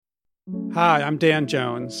Hi, I'm Dan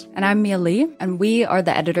Jones. And I'm Mia Lee, and we are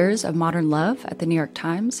the editors of Modern Love at the New York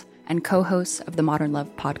Times and co-hosts of the Modern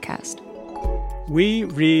Love podcast. We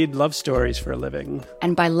read love stories for a living.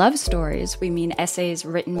 And by love stories, we mean essays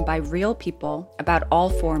written by real people about all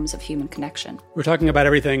forms of human connection. We're talking about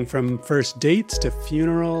everything from first dates to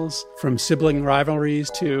funerals, from sibling rivalries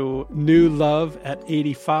to new love at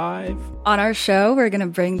 85. On our show, we're going to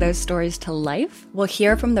bring those stories to life. We'll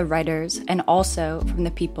hear from the writers and also from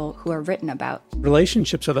the people who are written about.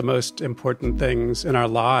 Relationships are the most important things in our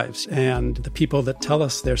lives, and the people that tell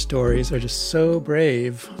us their stories are just so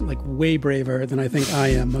brave, like way braver than I think I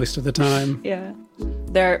am most of the time. Yeah.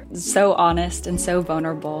 They're so honest and so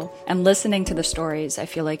vulnerable. And listening to the stories, I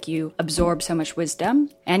feel like you absorb so much wisdom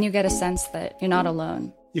and you get a sense that you're not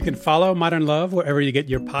alone. You can follow Modern Love wherever you get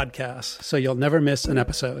your podcasts, so you'll never miss an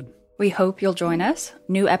episode. We hope you'll join us.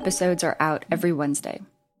 New episodes are out every Wednesday.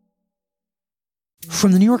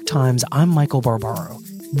 From the New York Times, I'm Michael Barbaro.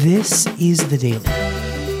 This is The Daily.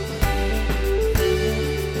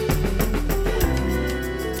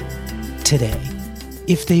 Today,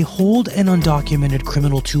 if they hold an undocumented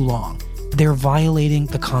criminal too long, they're violating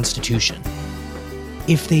the Constitution.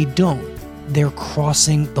 If they don't, they're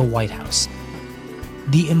crossing the White House.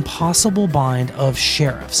 The impossible bind of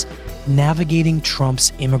sheriffs navigating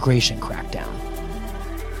Trump's immigration crackdown.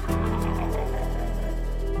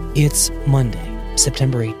 It's Monday,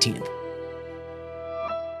 September 18th.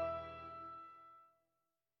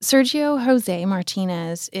 Sergio Jose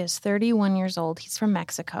Martinez is 31 years old. He's from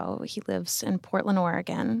Mexico. He lives in Portland,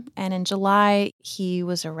 Oregon. And in July, he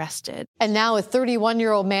was arrested. And now a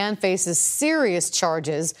 31-year-old man faces serious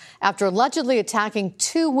charges after allegedly attacking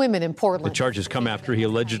two women in Portland. The charges come after he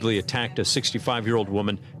allegedly attacked a 65-year-old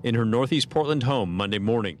woman in her Northeast Portland home Monday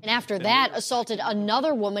morning. And after that, assaulted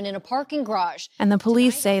another woman in a parking garage. And the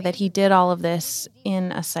police say that he did all of this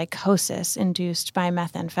in a psychosis induced by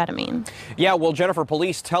methamphetamine. Yeah, well, Jennifer,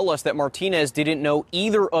 police tell us that Martinez didn't know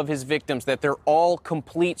either of his victims, that they're all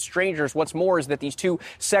complete strangers. What's more is that these two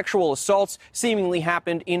sexual assaults seemingly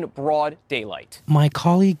happened in broad daylight. My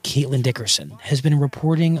colleague Caitlin Dickerson has been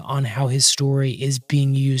reporting on how his story is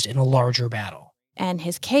being used in a larger battle. And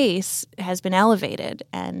his case has been elevated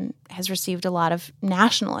and has received a lot of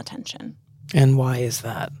national attention. And why is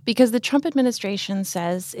that? Because the Trump administration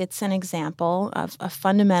says it's an example of a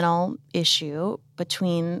fundamental issue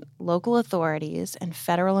between local authorities and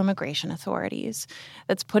federal immigration authorities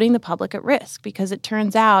that's putting the public at risk, because it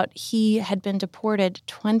turns out he had been deported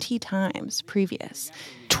 20 times previous.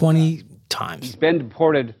 20 times. He's been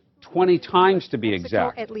deported 20 times, to be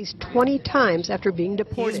exact. At least 20 times after being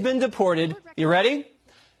deported. He's been deported, you ready?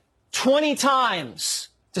 20 times.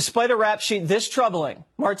 Despite a rap sheet this troubling,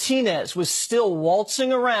 Martinez was still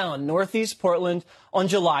waltzing around Northeast Portland on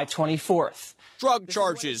July 24th. Drug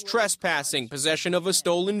charges, trespassing, possession of a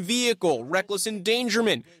stolen vehicle, reckless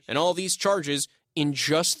endangerment, and all these charges in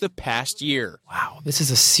just the past year. Wow, this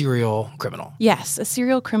is a serial criminal. Yes, a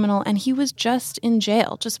serial criminal, and he was just in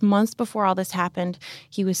jail. Just months before all this happened,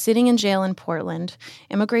 he was sitting in jail in Portland.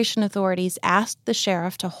 Immigration authorities asked the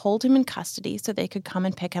sheriff to hold him in custody so they could come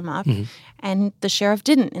and pick him up, and the sheriff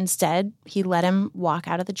didn't. Instead, he let him walk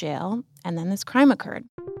out of the jail, and then this crime occurred.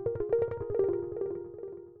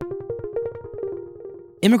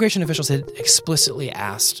 Immigration officials had explicitly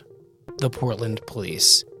asked the Portland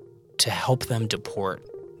police to help them deport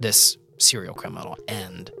this serial criminal,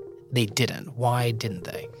 and they didn't. Why didn't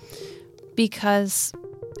they? Because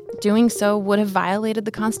doing so would have violated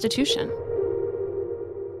the Constitution.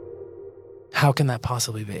 How can that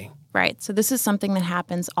possibly be? Right. So this is something that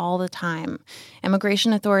happens all the time.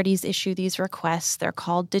 Immigration authorities issue these requests. They're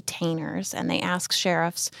called detainers, and they ask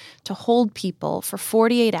sheriffs to hold people for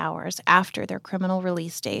 48 hours after their criminal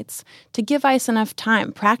release dates to give ICE enough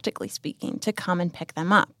time, practically speaking, to come and pick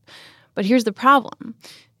them up. But here's the problem.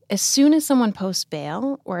 As soon as someone posts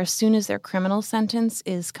bail, or as soon as their criminal sentence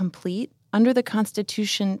is complete, under the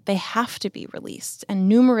Constitution, they have to be released. And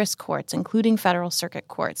numerous courts, including federal circuit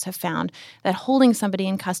courts, have found that holding somebody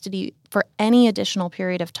in custody for any additional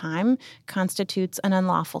period of time constitutes an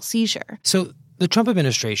unlawful seizure. So the Trump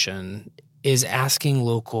administration is asking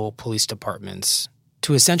local police departments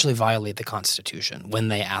to essentially violate the Constitution when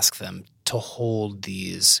they ask them to hold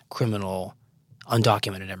these criminal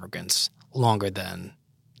undocumented immigrants longer than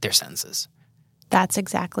their sentences. That's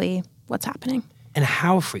exactly what's happening. And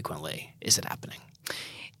how frequently is it happening?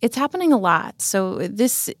 It's happening a lot. So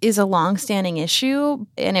this is a longstanding issue,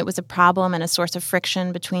 and it was a problem and a source of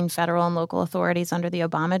friction between federal and local authorities under the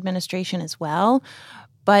Obama administration as well.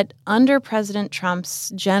 But under President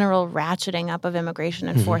Trump's general ratcheting up of immigration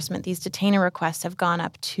enforcement, these detainer requests have gone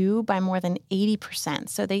up too by more than 80%.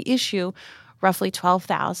 So they issue roughly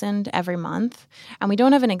 12,000 every month. And we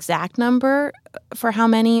don't have an exact number for how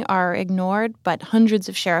many are ignored, but hundreds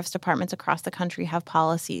of sheriff's departments across the country have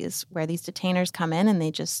policies where these detainers come in and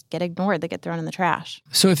they just get ignored. They get thrown in the trash.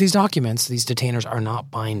 So if these documents, these detainers, are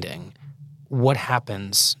not binding, what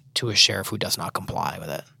happens to a sheriff who does not comply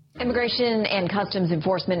with it? Immigration and Customs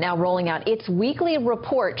Enforcement now rolling out its weekly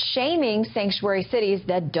report shaming sanctuary cities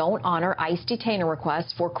that don't honor ICE detainer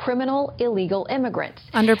requests for criminal illegal immigrants.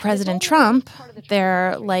 Under President Trump,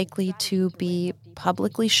 they're likely to be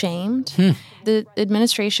publicly shamed. The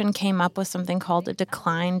administration came up with something called a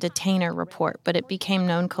decline detainer report, but it became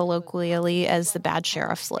known colloquially as the bad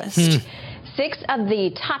sheriff's list. 6 of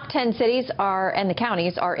the top 10 cities and the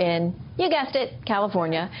counties are in, you guessed it,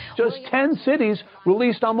 California. Just 10 cities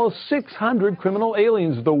released almost 600 criminal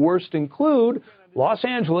aliens. The worst include Los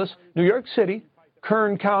Angeles, New York City,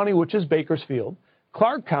 Kern County, which is Bakersfield,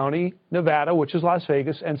 Clark County, Nevada, which is Las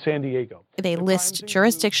Vegas, and San Diego. They list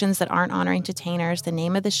jurisdictions that aren't honoring detainers, the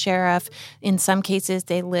name of the sheriff. In some cases,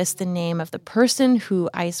 they list the name of the person who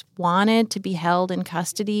ICE wanted to be held in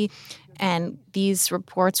custody. And these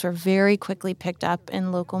reports were very quickly picked up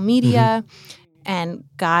in local media and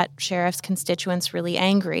got sheriff's constituents really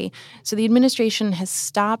angry. So the administration has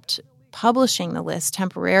stopped publishing the list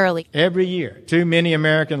temporarily. Every year, too many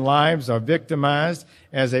American lives are victimized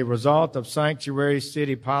as a result of sanctuary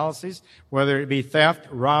city policies, whether it be theft,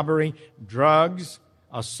 robbery, drugs,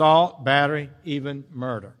 assault, battery, even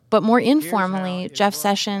murder. But more informally, Jeff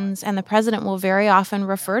Sessions and the president will very often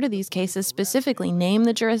refer to these cases specifically, name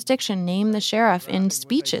the jurisdiction, name the sheriff in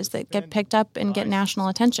speeches that get picked up and get national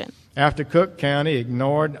attention. After Cook County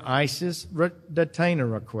ignored ICE's detainer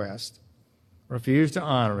request, refused to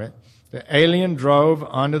honor it, the alien drove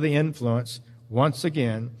under the influence once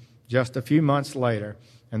again just a few months later,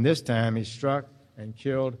 and this time he struck and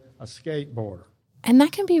killed a skateboarder. And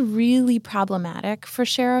that can be really problematic for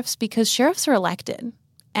sheriffs because sheriffs are elected.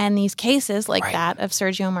 And these cases like that of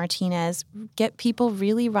Sergio Martinez get people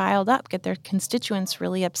really riled up, get their constituents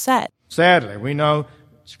really upset. Sadly, we know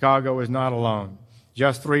Chicago is not alone.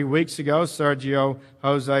 Just 3 weeks ago, Sergio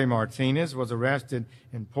Jose Martinez was arrested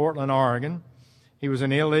in Portland, Oregon. He was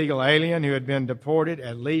an illegal alien who had been deported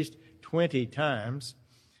at least 20 times.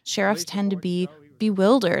 Sheriffs tend to be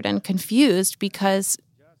bewildered and confused because,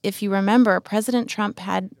 if you remember, President Trump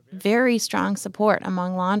had very strong support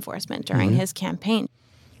among law enforcement during his campaign.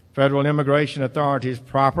 Federal immigration authorities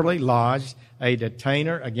properly lodged a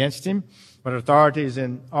detainer against him, but authorities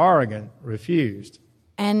in Oregon refused.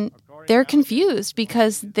 And they're confused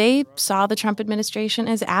because they saw the Trump administration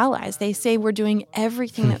as allies. They say we're doing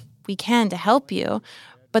everything that we can to help you,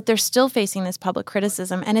 but they're still facing this public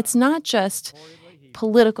criticism. And it's not just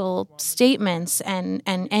political statements and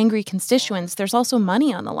angry constituents. There's also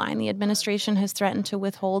money on the line. The administration has threatened to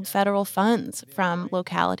withhold federal funds from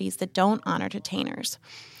localities that don't honor detainers.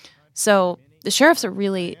 So the sheriffs are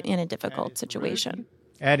really in a difficult situation.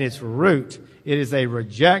 At its root, it is a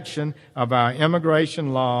rejection of our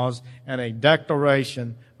immigration laws and a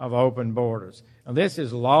declaration of open borders. And this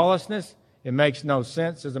is lawlessness. It makes no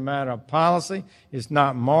sense as a matter of policy. It's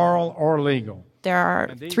not moral or legal. There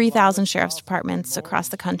are 3,000 sheriff's departments across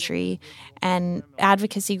the country, and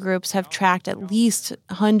advocacy groups have tracked at least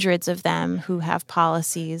hundreds of them who have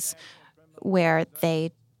policies where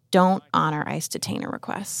they don't honor ICE detainer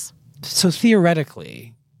requests. So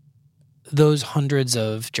theoretically, those hundreds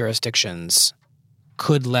of jurisdictions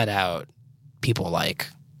could let out people like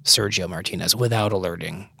Sergio Martinez without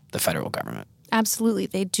alerting the federal government. Absolutely.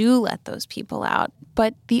 They do let those people out.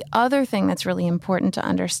 But the other thing that's really important to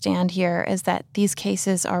understand here is that these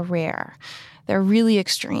cases are rare. They're really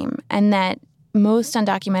extreme, and that most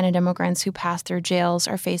undocumented immigrants who pass through jails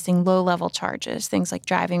are facing low-level charges, things like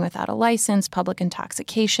driving without a license, public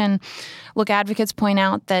intoxication. Look, advocates point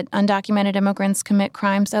out that undocumented immigrants commit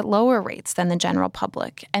crimes at lower rates than the general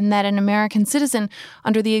public, and that an American citizen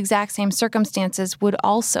under the exact same circumstances would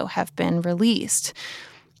also have been released.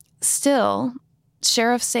 Still,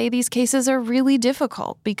 sheriffs say these cases are really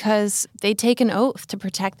difficult because they take an oath to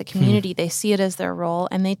protect the community. They see it as their role,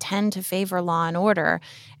 and they tend to favor law and order,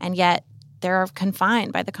 and yet they're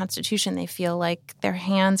confined by the Constitution. They feel like their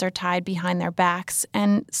hands are tied behind their backs,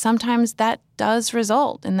 and sometimes that does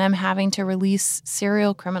result in them having to release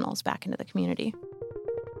serial criminals back into the community.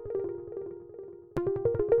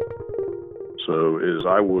 So as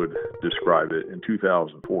I would describe it, in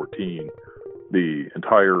 2014, the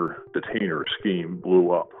entire detainer scheme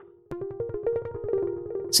blew up.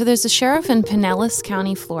 So there's a sheriff in Pinellas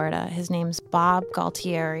County, Florida. His name's Bob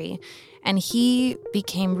Galtieri, and he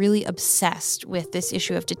became really obsessed with this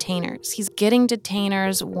issue of detainers. He's getting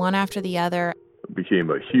detainers one after the other. It became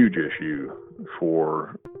a huge issue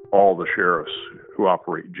for all the sheriffs who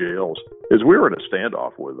operate jails, is we were in a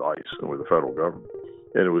standoff with ICE and with the federal government,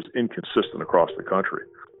 and it was inconsistent across the country.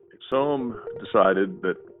 Some decided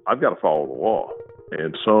that I've got to follow the law,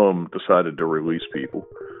 and some decided to release people.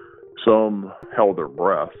 Some held their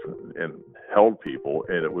breath and held people,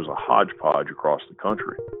 and it was a hodgepodge across the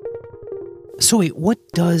country. So wait, what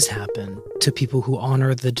does happen to people who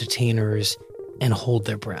honor the detainers and hold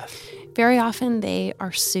their breath? Very often they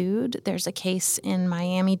are sued. There's a case in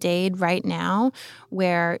Miami-Dade right now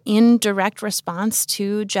where, in direct response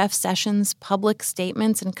to Jeff Sessions' public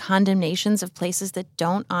statements and condemnations of places that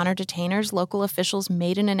don't honor detainers, local officials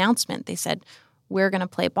made an announcement. They said, we're going to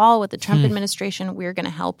play ball with the Trump administration. We're going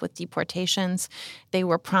to help with deportations. They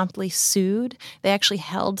were promptly sued. They actually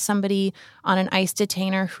held somebody on an ICE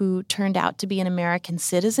detainer who turned out to be an American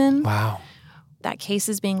citizen. Wow. That case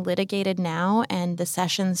is being litigated now, and the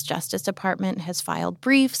Sessions Justice Department has filed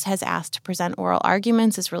briefs, has asked to present oral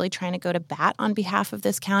arguments, is really trying to go to bat on behalf of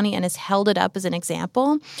this county, and has held it up as an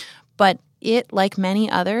example. But it, like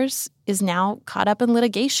many others, is now caught up in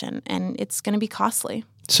litigation, and it's going to be costly.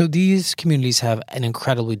 So these communities have an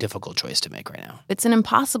incredibly difficult choice to make right now. It's an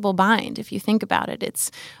impossible bind if you think about it. It's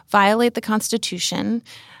violate the Constitution,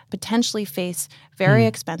 potentially face very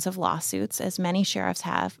expensive lawsuits, as many sheriffs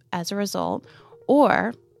have as a result,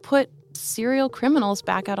 or put serial criminals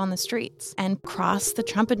back out on the streets and cross the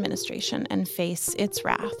Trump administration and face its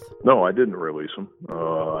wrath. No, I didn't release them.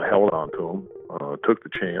 I held on to them, took the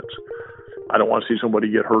chance. I don't want to see somebody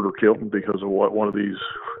get hurt or killed because of what one of these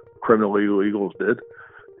criminal illegals did.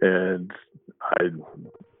 And I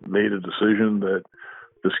made a decision that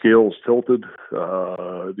the scales tilted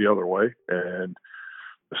the other way. And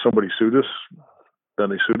if somebody sued us, then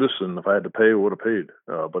they sued us. And if I had to pay, I would have paid.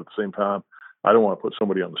 But at the same time, I don't want to put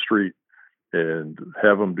somebody on the street and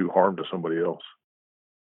have them do harm to somebody else.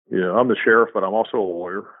 You know, I'm the sheriff, but I'm also a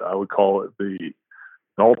lawyer. I would call it the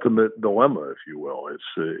ultimate dilemma, if you will.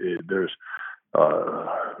 There's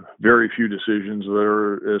very few decisions that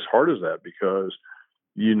are as hard as that, because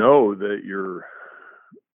you know that you're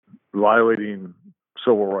violating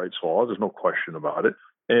civil rights law. There's no question about it.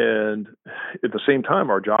 And at the same time,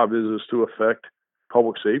 our job is to affect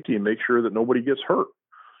public safety and make sure that nobody gets hurt.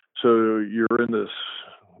 So you're in this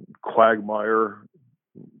quagmire,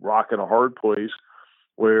 rock in a hard place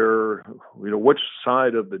where, you know, which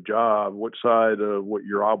side of the job, which side of what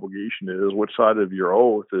your obligation is, which side of your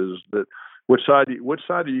oath is that, which side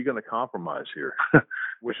are you going to compromise here?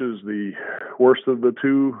 Which is the worst of the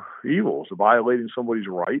two evils, violating somebody's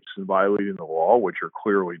rights and violating the law, which you're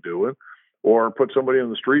clearly doing, or put somebody on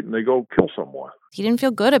the street and they go kill someone. He didn't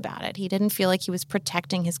feel good about it. He didn't feel like he was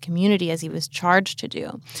protecting his community as he was charged to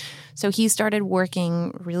do. So he started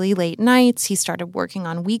working really late nights. He started working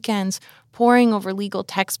on weekends, poring over legal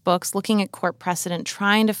textbooks, looking at court precedent,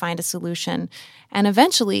 trying to find a solution. And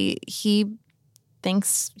eventually he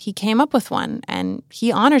thinks he came up with one, and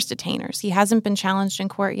he honors detainers. He hasn't been challenged in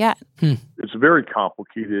court yet. It's a very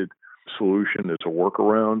complicated solution. It's a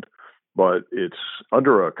workaround, but it's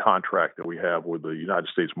under a contract that we have with the United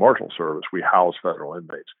States Marshal Service. We house federal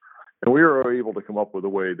inmates. And we were able to come up with a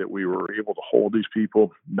way that we were able to hold these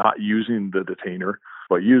people, not using the detainer,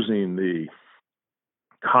 but using the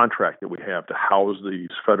contract that we have to house these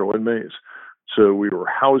federal inmates. So we were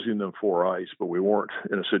housing them for ICE, but we weren't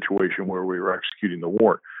in a situation where we were executing the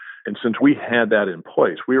warrant. And since we had that in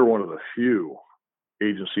place, we were one of the few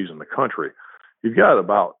agencies in the country. You've got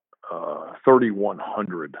about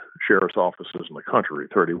 3,100 sheriff's offices in the country,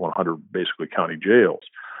 3,100 basically county jails.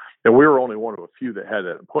 And we were only one of a few that had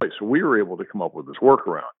that in place. So we were able to come up with this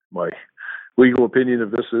workaround. My legal opinion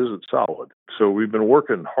of this is it's solid. So we've been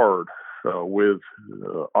working hard with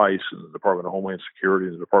ICE and the Department of Homeland Security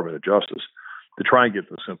and the Department of Justice to try and get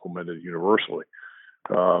this implemented universally.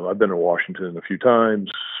 I've been to Washington a few times,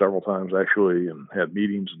 several times actually, and had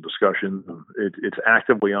meetings and discussions. It's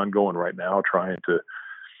actively ongoing right now, trying to,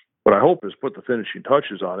 what I hope is put the finishing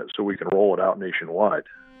touches on it so we can roll it out nationwide.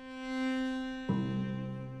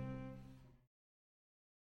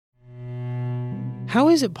 How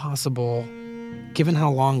is it possible, given how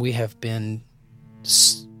long we have been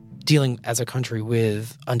dealing as a country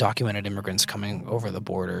with undocumented immigrants coming over the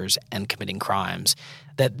borders and committing crimes,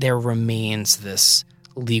 that there remains this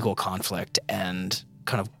legal conflict and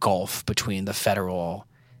kind of gulf between the federal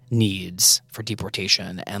needs for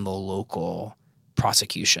deportation and the local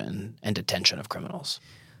prosecution and detention of criminals?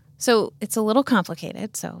 So it's a little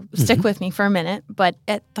complicated, so stick with me for a minute. But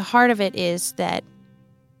at the heart of it is that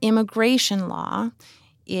immigration law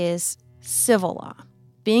is civil law.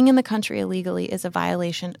 Being in the country illegally is a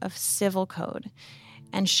violation of civil code.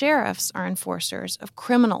 And sheriffs are enforcers of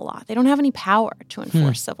criminal law. They don't have any power to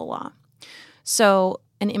enforce civil law. So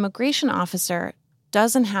an immigration officer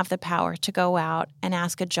doesn't have the power to go out and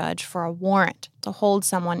ask a judge for a warrant to hold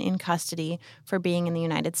someone in custody for being in the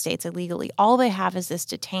United States illegally. All they have is this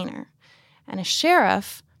detainer. And a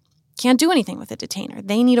sheriff can't do anything with a detainer.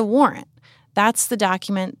 They need a warrant. That's the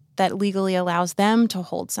document that legally allows them to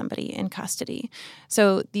hold somebody in custody.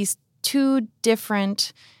 So these two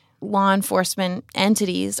different law enforcement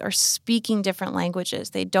entities are speaking different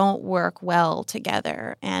languages. They don't work well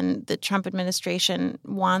together. And the Trump administration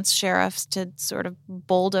wants sheriffs to sort of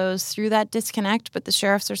bulldoze through that disconnect. But the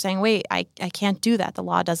sheriffs are saying, wait, I can't do that. The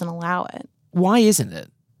law doesn't allow it. Why isn't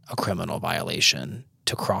it a criminal violation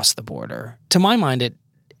to cross the border? To my mind,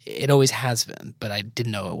 it always has been, but I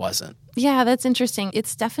didn't know it wasn't. Yeah, that's interesting.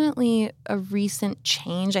 It's definitely a recent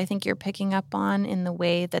change I think you're picking up on in the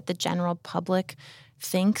way that the general public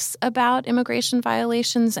thinks about immigration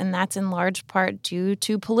violations, and that's in large part due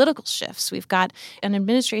to political shifts. We've got an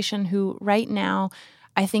administration who right now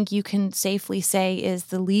I think you can safely say is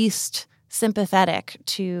the least sympathetic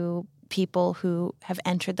to people who have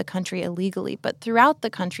entered the country illegally. But throughout the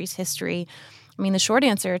country's history, I mean, the short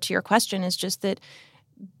answer to your question is just that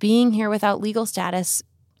being here without legal status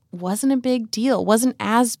wasn't a big deal, wasn't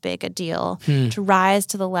as big a deal to rise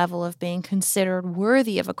to the level of being considered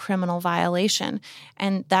worthy of a criminal violation.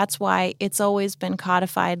 And that's why it's always been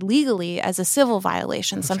codified legally as a civil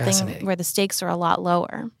violation, something where the stakes are a lot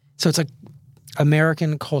lower. So it's like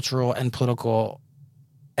American cultural and political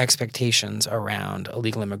expectations around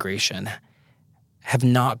illegal immigration have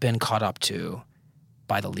not been caught up to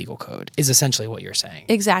by the legal code, is essentially what you're saying.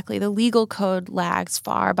 Exactly. The legal code lags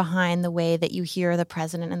far behind the way that you hear the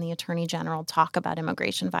president and the attorney general talk about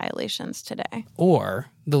immigration violations today. Or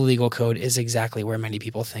the legal code is exactly where many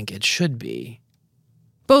people think it should be.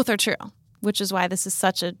 Both are true, which is why this is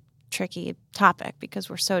such a tricky topic, because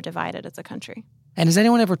we're so divided as a country. And has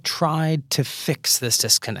anyone ever tried to fix this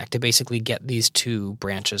disconnect, to basically get these two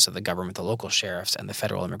branches of the government, the local sheriffs and the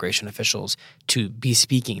federal immigration officials, to be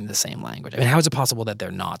speaking the same language? I mean, how is it possible that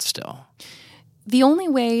they're not still? The only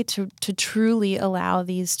way to truly allow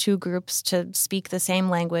these two groups to speak the same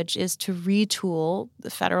language is to retool the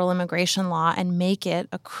federal immigration law and make it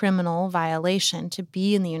a criminal violation to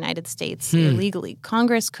be in the United States illegally.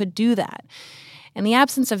 Congress could do that. In the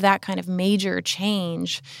absence of that kind of major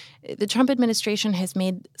change, the Trump administration has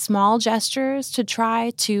made small gestures to try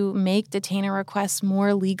to make detainer requests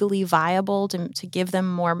more legally viable, to give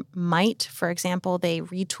them more might. For example, they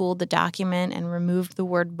retooled the document and removed the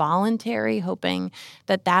word voluntary, hoping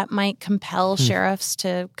that that might compel sheriffs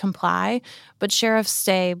to comply. But sheriffs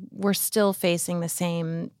say we're still facing the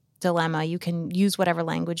same dilemma. You can use whatever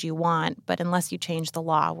language you want, but unless you change the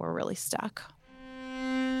law, we're really stuck.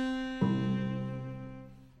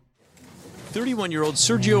 31-year-old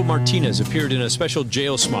Sergio Martinez appeared in a special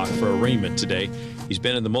jail smock for arraignment today. He's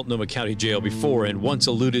been in the Multnomah County Jail before and once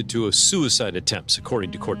alluded to a suicide attempts,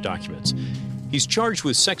 according to court documents. He's charged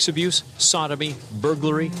with sex abuse, sodomy,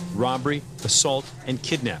 burglary, robbery, assault, and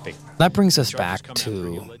kidnapping. That brings us back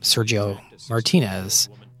to Sergio Martinez,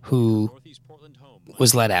 who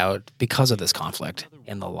was let out because of this conflict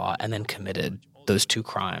in the law and then committed those two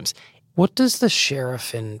crimes. What does the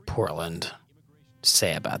sheriff in Portland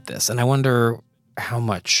say about this? And I wonder how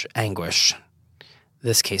much anguish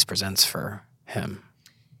this case presents for him.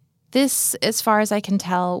 This, as far as I can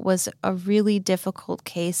tell, was a really difficult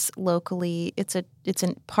case locally. It's a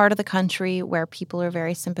part of the country where people are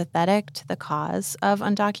very sympathetic to the cause of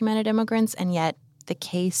undocumented immigrants, and yet the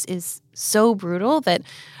case is so brutal that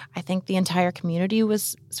I think the entire community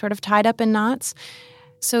was sort of tied up in knots.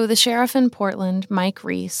 So the sheriff in Portland, Mike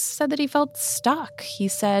Reese, said that he felt stuck. He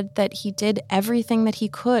said that he did everything that he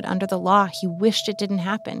could under the law. He wished it didn't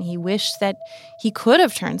happen. He wished that he could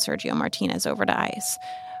have turned Sergio Martinez over to ICE,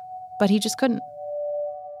 but he just couldn't.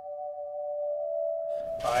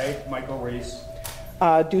 I, Michael Reese,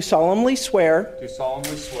 do solemnly swear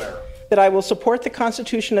that I will support the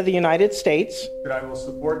Constitution of the United States, that I will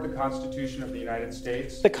support the Constitution of the United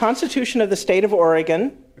States, the Constitution of the State of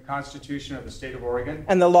Oregon, the Constitution of the State of Oregon,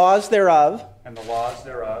 and the laws thereof,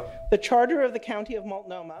 the Charter of the County of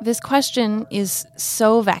Multnomah. This question is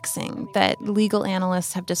so vexing that legal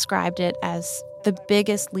analysts have described it as the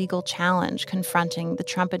biggest legal challenge confronting the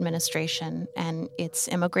Trump administration and its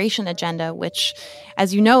immigration agenda, which,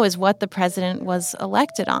 as you know, is what the president was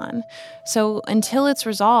elected on. So until it's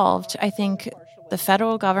resolved, I think the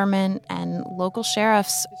federal government and local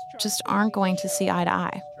sheriffs just aren't going to see eye to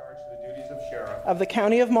eye. Of the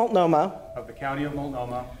County of Multnomah. Of the County of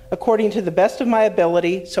Multnomah. According to the best of my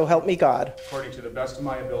ability, so help me God. According to the best of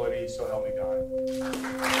my ability, so help me God.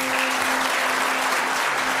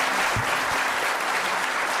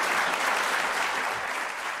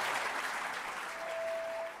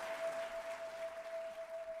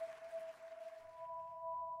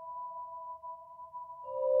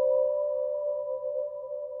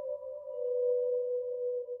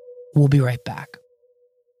 We'll be right back.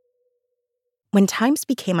 When times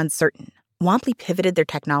became uncertain, Womply pivoted their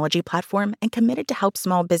technology platform and committed to help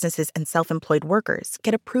small businesses and self-employed workers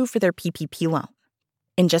get approved for their PPP loan.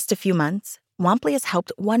 In just a few months, Womply has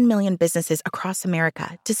helped 1 million businesses across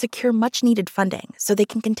America to secure much-needed funding so they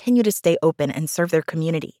can continue to stay open and serve their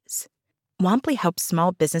communities. Womply helps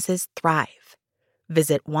small businesses thrive.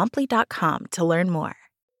 Visit womply.com to learn more.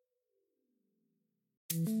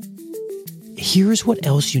 Here's what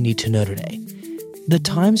else you need to know today. The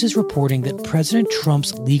Times is reporting that President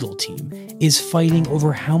Trump's legal team is fighting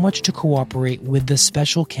over how much to cooperate with the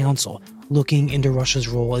special counsel looking into Russia's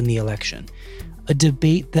role in the election, a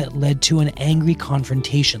debate that led to an angry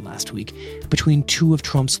confrontation last week between two of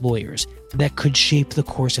Trump's lawyers that could shape the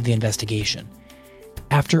course of the investigation.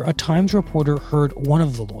 After a Times reporter heard one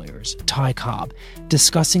of the lawyers, Ty Cobb,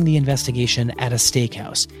 discussing the investigation at a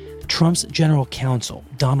steakhouse, Trump's general counsel,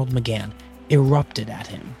 Donald McGahn, erupted at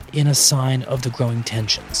him in a sign of the growing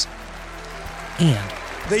tensions. And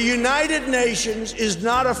the United Nations is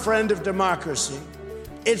not a friend of democracy.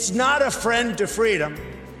 It's not a friend to freedom.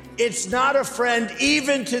 It's not a friend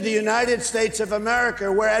even to the United States of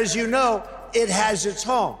America, where, as you know, it has its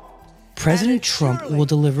home. President Trump will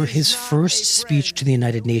deliver his first speech to the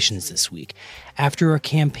United Nations this week after a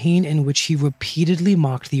campaign in which he repeatedly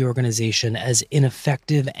mocked the organization as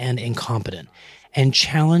ineffective and incompetent and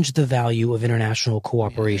challenged the value of international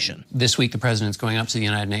cooperation. This week, the president's going up to the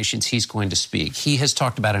United Nations. He's going to speak. He has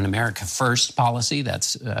talked about an America First policy.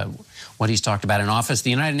 That's what he's talked about in office. The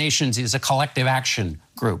United Nations is a collective action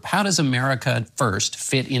group. How does America First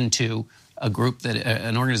fit into a group that,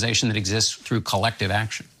 an organization that exists through collective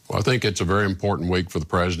action? Well, I think it's a very important week for the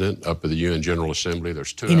president up at the UN General Assembly.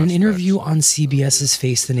 There's two In an aspects. interview on CBS's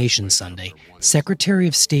Face the Nation Sunday, Secretary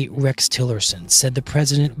of State Rex Tillerson said the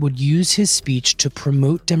president would use his speech to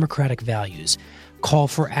promote democratic values, call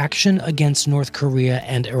for action against North Korea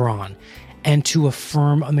and Iran, and to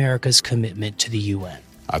affirm America's commitment to the UN.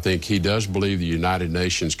 I think he does believe the United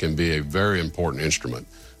Nations can be a very important instrument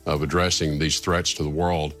of addressing these threats to the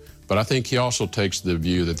world. But I think he also takes the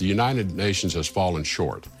view that the United Nations has fallen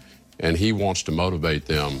short, and he wants to motivate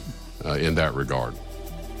them in that regard.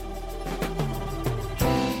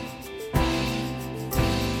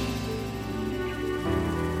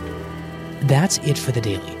 That's it for The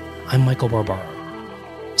Daily. I'm Michael Barbaro.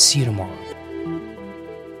 See you tomorrow.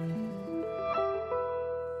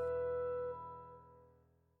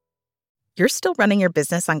 You're still running your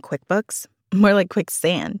business on QuickBooks? More like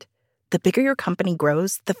quicksand. The bigger your company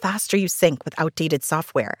grows, the faster you sync with outdated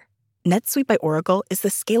software. NetSuite by Oracle is the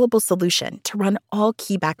scalable solution to run all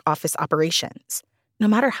key back office operations, no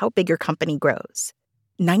matter how big your company grows.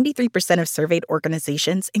 93% of surveyed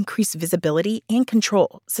organizations increase visibility and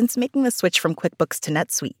control since making the switch from QuickBooks to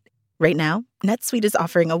NetSuite. Right now, NetSuite is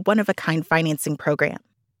offering a one-of-a-kind financing program.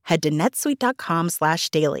 Head to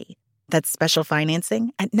netsuite.com/daily. That's special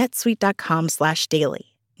financing at netsuite.com/daily.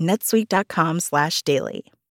 netsuite.com/daily.